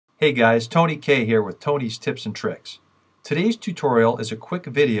Hey guys, Tony K here with Tony's Tips and Tricks. Today's tutorial is a quick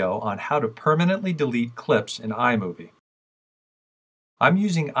video on how to permanently delete clips in iMovie. I'm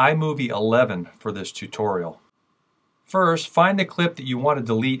using iMovie 11 for this tutorial. First, find the clip that you want to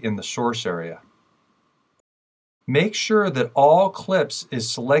delete in the source area. Make sure that all clips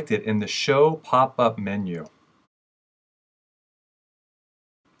is selected in the Show pop-up menu.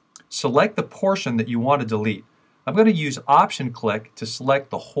 Select the portion that you want to delete. I'm going to use Option click to select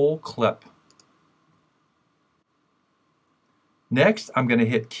the whole clip. Next, I'm going to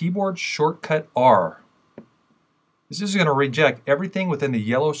hit keyboard shortcut R. This is going to reject everything within the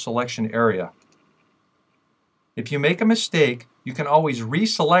yellow selection area. If you make a mistake, you can always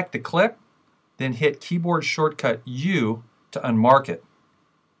reselect the clip, then hit keyboard shortcut U to unmark it.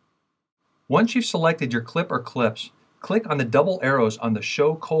 Once you've selected your clip or clips, click on the double arrows on the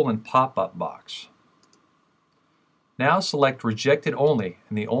Show colon pop-up box. Now select Rejected Only,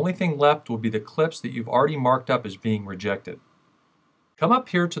 and the only thing left will be the clips that you've already marked up as being rejected. Come up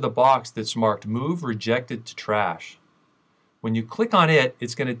here to the box that's marked Move Rejected to Trash. When you click on it,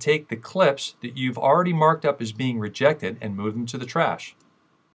 it's going to take the clips that you've already marked up as being rejected and move them to the trash.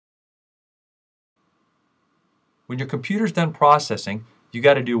 When your computer's done processing, you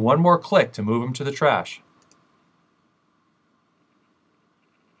got to do one more click to move them to the trash.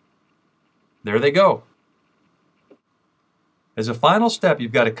 There they go. As a final step,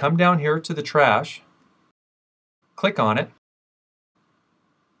 you've got to come down here to the trash, click on it,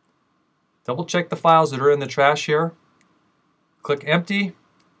 double check the files that are in the trash here, click empty.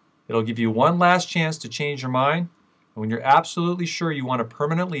 It'll give you one last chance to change your mind, and when you're absolutely sure you want to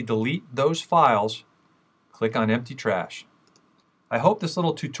permanently delete those files, click on empty trash. I hope this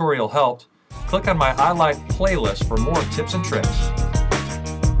little tutorial helped. Click on my iLife playlist for more tips and tricks.